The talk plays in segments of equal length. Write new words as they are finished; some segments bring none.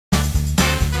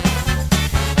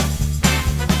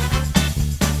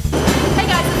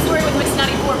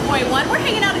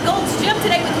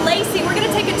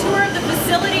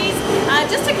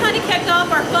just to kind of kick off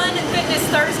our Fun Fitness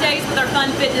Thursdays with our Fun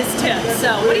Fitness tips.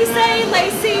 So what do you say,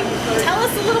 Lacey? Tell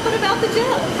us a little bit about the gym.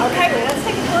 Okay, well, let's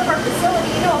take a tour of our facility.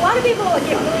 You know, a lot of people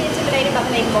get really intimidated about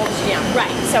the name Gold's Gym.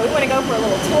 Right. So we want to go for a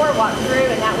little tour, walk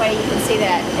through, and that way you can see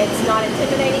that it's not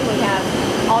intimidating. We have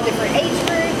all different age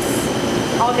groups,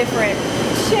 all different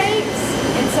shapes,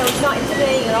 and so it's not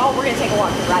intimidating at all. We're going to take a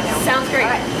walk through right now. Sounds great.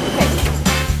 All right. Okay.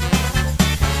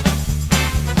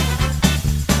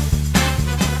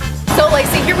 So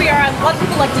Lacey, here we are. A lot of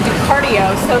people like to do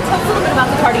cardio, so tell us a little bit about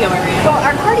the cardio area. Well,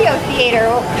 our cardio theater,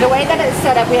 the way that it's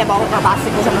set up, we have all of our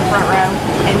bicycles on the front row,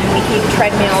 and we keep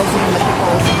treadmills and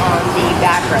ellipticals on the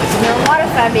back rows. And they're a lot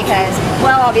of fun because,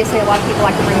 well, obviously a lot of people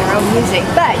like to bring their own music,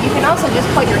 but you can also just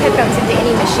plug your headphones into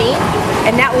any machine,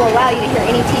 and that will allow you to hear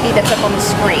any TV that's up on the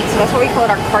screen. So that's why we call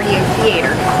it our cardio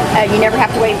theater. You never have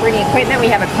to wait for any equipment.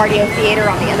 We have a cardio theater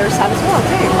on the other side as well,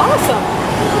 too. Awesome.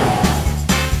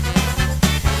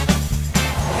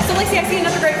 Lacey, I see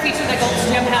another great feature that Gold's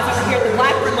Gym has over here at the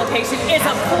Blackburn location is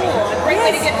a pool. A great way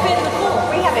to get fit in the pool.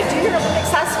 We have a junior Olympic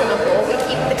size swimming pool. We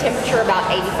keep the temperature about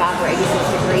 85 or 86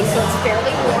 degrees, so it's fairly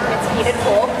warm. It's a heated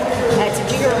pool. It's a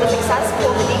junior Olympic size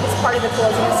pool. The deepest part of the pool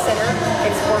is in the center.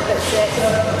 It's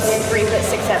 4'6" and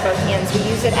 3'6" at both ends. We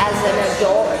use it as an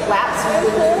adult lap swimming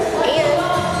pool and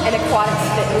an aquatic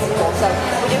fitness pool. So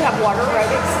we do have water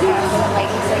aerobics for the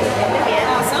ladies and the men.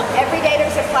 Awesome. Every day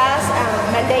there's a class.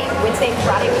 Monday, Wednesday, and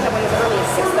Friday we have one as early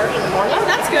as 6:30 in the morning. Oh,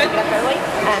 that's good. Get up early.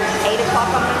 8 o'clock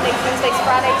on Mondays, Wednesdays,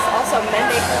 Fridays. Also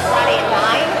Monday through Friday at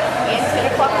 9 and 10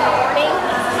 o'clock in the morning.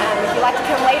 If you like to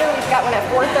come later, we've got one at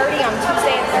 4:30 on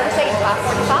Tuesday and Thursday and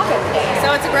 5:45 every day.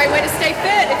 So it's a great way to stay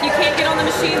fit if you can't get on the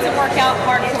machines and work out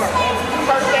hardcore. It's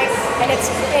perfect,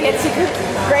 and it's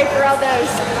great for all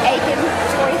those aching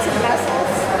joints and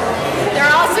muscles. They're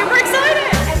all super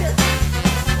excited.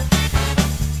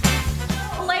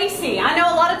 Lacey, I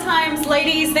know a lot of times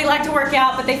ladies, they like to work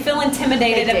out, but they feel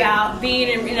intimidated about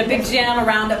being in a big gym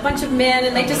around a bunch of men,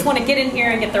 and they just want to get in here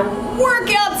and get their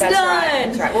workouts done. Right,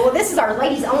 that's right. Well, this is our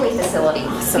ladies only facility.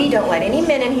 Awesome. We don't let any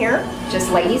men in here, just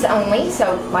ladies only.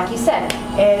 So, like you said,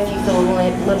 if you feel a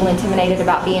little intimidated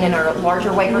about being in our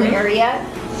larger weight room area,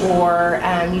 or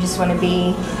you just want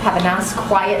to have a nice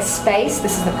quiet space,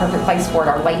 this is the perfect place for it,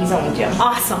 our ladies only gym.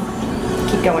 Awesome.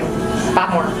 Keep going.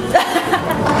 5 more.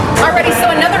 Alrighty, so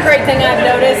another great thing I've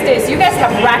noticed is you guys have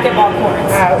racquetball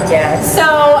courts. Oh, yes.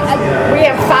 So we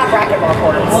have 5 racquetball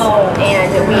courts. Whoa.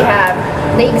 And we have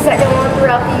leagues that go on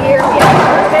throughout the year. We have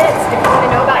tournaments. If you want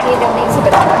to know about any of the leagues or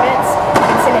the tournaments, you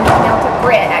can send an email to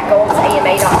Britt at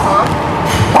goldsama.com.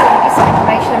 We'll give you some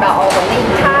information about all the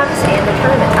league times and the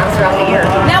tournament times throughout the year.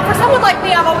 Now, for someone like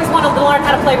me, I've always wanted to learn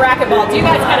how to play racquetball. Do you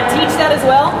guys kind of teach that as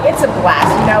well? It's a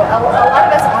blast. You know, a lot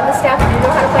of us on the staff do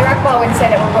know how to play racquetball. I wouldn't say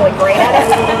that we're really great at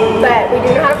it, but we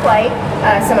do know how to play.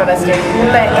 Some of us do.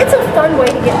 But it's a fun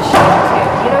way to get in shape, too.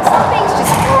 You know, some things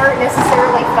just aren't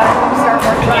necessarily fun when you start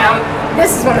working out.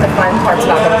 This is one of the fun parts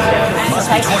about the gym.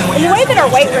 Okay? And the way that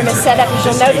our weight room is set up is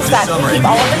you'll notice that we keep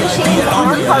all of the machines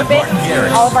on carpet,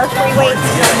 all of our free weights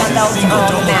and dumbbells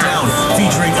on the mats.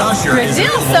 Good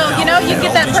deal. So, you know, you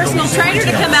get that personal trainer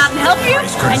to come out and help you,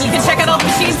 and you can check out all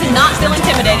the machines and not feel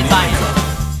intimidated by it.